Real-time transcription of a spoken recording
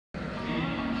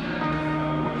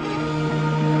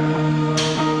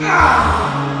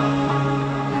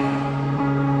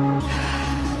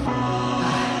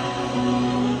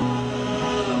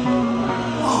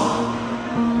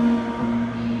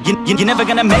you're never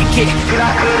gonna make it.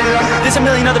 There's a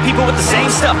million other people with the same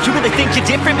stuff. You really think you're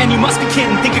different? Man, you must be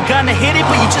kidding. Think you're gonna hit it,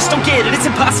 but you just don't get it. It's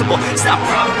impossible, it's not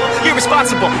probable,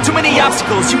 irresponsible. Too many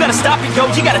obstacles, you gotta stop it, yo.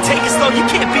 You gotta take it slow, you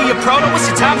can't be a pro. Don't waste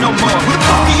your time no more. Who the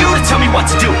fuck are you to tell me what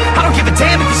to do? I don't give a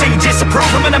damn if you say you disapprove.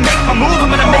 I'm gonna make my move, I'm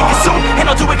gonna make it soon. And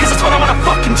I'll do it cause it's what I wanna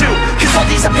fucking do. Cause all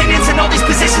these opinions and all these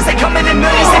positions, they come in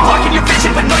millions. They blocking your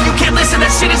vision, but no, you can't listen.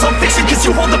 That shit is all fiction. Cause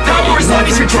you hold the power as long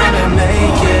as you're trying to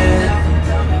make it.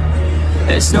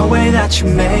 There's no way that you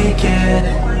make it.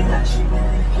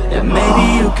 Yeah, maybe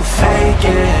you could fake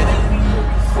it,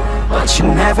 but you're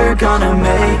never gonna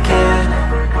make it.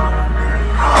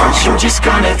 Aren't you just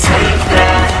gonna take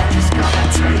that?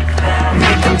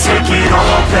 Make them take it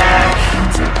all back.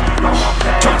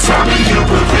 Don't tell me you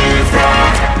believe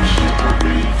that.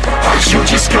 Aren't you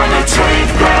just gonna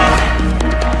take that?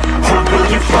 Or will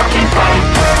you fucking fight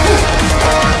back?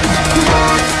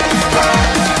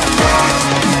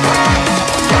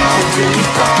 Really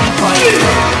fucking fight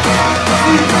back.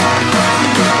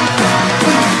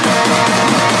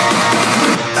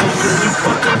 Really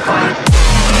fucking fight.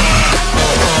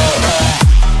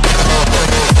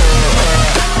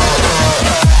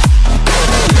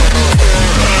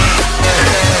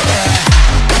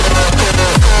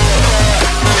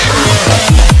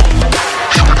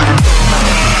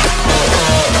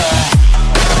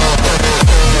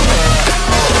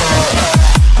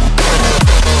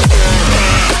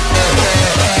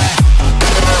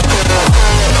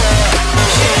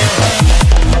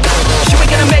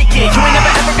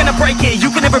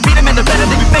 You can never beat them and they're better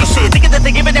than you face it. Thinking that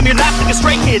they're giving them, you're not like a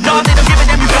stray kid. No, they don't give a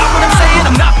damn, you got what I'm saying?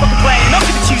 I'm not fucking playing, I'll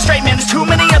give it to you straight, man. There's too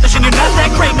many others and you're not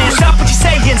that great, man. Stop what you're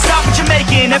saying, stop what you're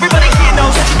making. Everybody here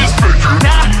knows that you're just faking.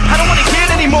 Nah, I don't wanna hear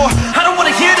it anymore, I don't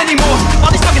wanna hear it anymore. All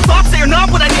these fucking thoughts, they are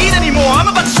not what I need anymore. I'm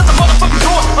about to shut the motherfucking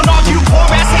door on all you poor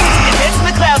ass haters with your heads in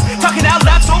the clouds, talking out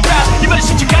loud so proud. You better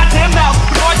shut your goddamn mouth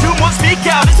before I do more speak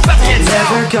out. It's about to get south.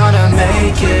 Never gonna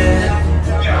make it.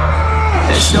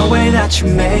 There's no way that you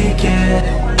make it.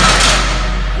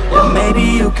 Yeah, maybe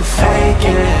you could fake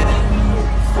it,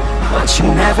 but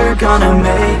you're never gonna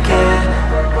make it.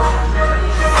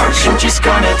 Aren't you just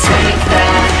gonna take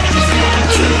that?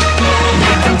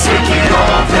 Make them take it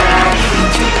all back.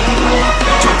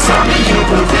 Don't tell me you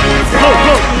believe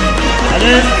that.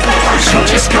 Aren't you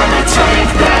just gonna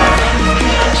take that?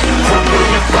 Or will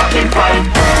you fucking fight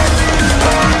back?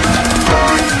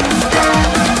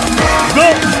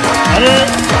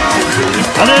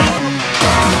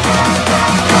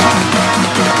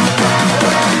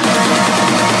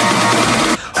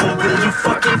 Or will you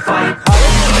fucking fight?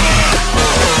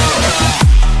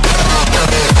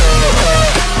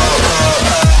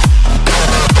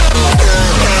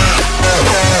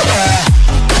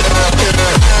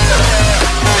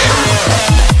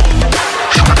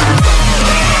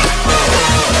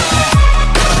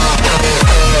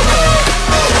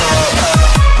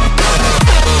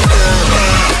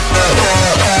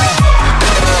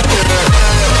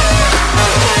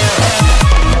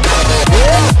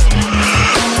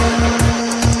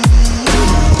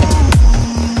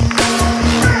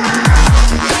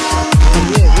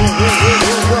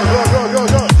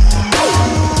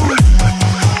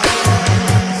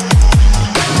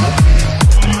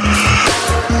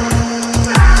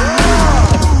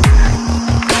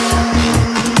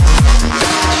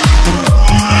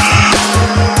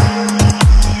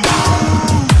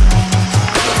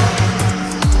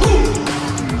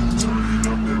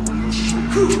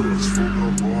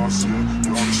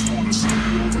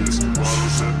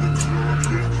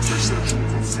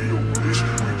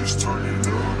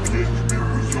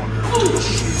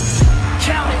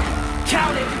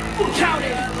 Count it, count it,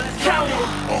 count it.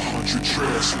 100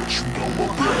 tracks, let you know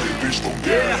what bad bitch don't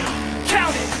get.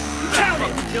 Count it, count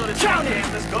it, count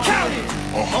it, count it.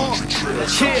 100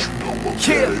 tracks, let you know what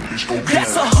bad bitch don't get.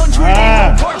 That's 100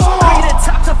 ain't the worst. Be the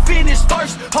top to finish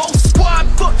first. Whole squad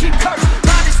fucking cursed.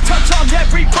 Minus touch on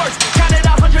every verse. Counted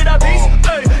 100 of these,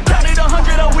 ayy. Counted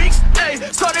 100 a weeks, ayy.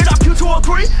 Started off Q to a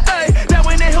Greek, ayy. Now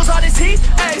in the hills on his heat,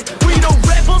 ayy. We the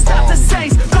rebels, not the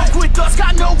saints. Fuck with us,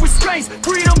 got no restraints.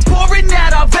 Freedom pouring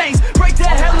out our veins. Break the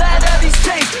hell out of these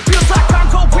chains. Feels like I'm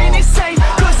going insane,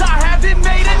 cause I haven't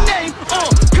made a name.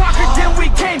 Conquered then we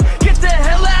came. Get the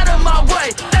hell out of my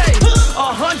way, ayy.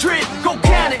 100, go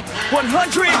count it.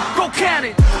 100, go count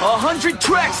it. 100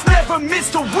 tracks, never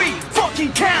missed a week.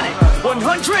 Fucking count it.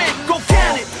 100, go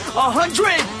count it.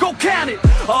 100, go count it.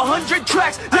 100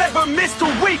 tracks, never missed a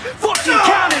week. Fucking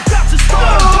count it. About to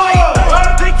start a fight.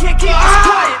 They can't keep us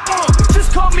quiet.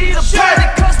 Just call me the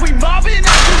pilot, cause we mobbing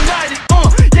and united.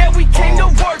 Yeah, we came to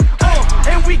work,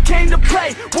 and we came to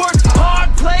play. Work hard,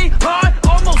 play hard,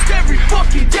 almost every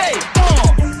fucking day.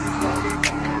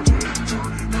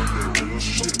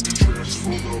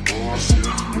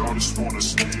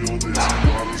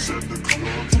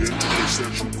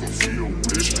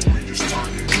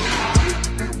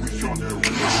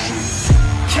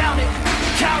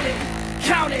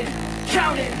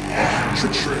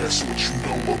 tracks, let you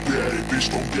know I'm bad it,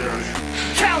 bitch don't get it.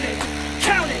 Count it,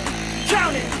 count it,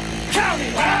 count it, count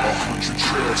it. 100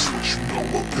 tracks, let you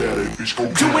know I'm bad it, bitch gon'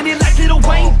 get Doing it. it like Lil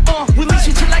Wayne, we leash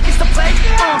shit like it's the play,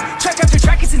 track after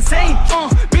track, it's insane,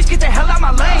 bitch get the hell out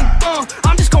my lane,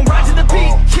 I'm just gon' ride to the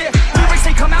beat, yeah, lyrics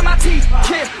they come out my teeth,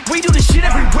 yeah, we do this shit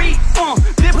every week,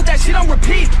 then put that shit on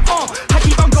repeat, I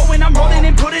keep on going, I'm rolling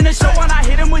and putting a show on, I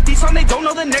hit them with these songs, they don't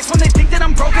know the next one, they think that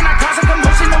I'm broken, I cause a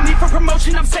commotion, no need for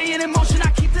promotion, I'm staying in motion, I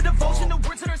keep the devotion to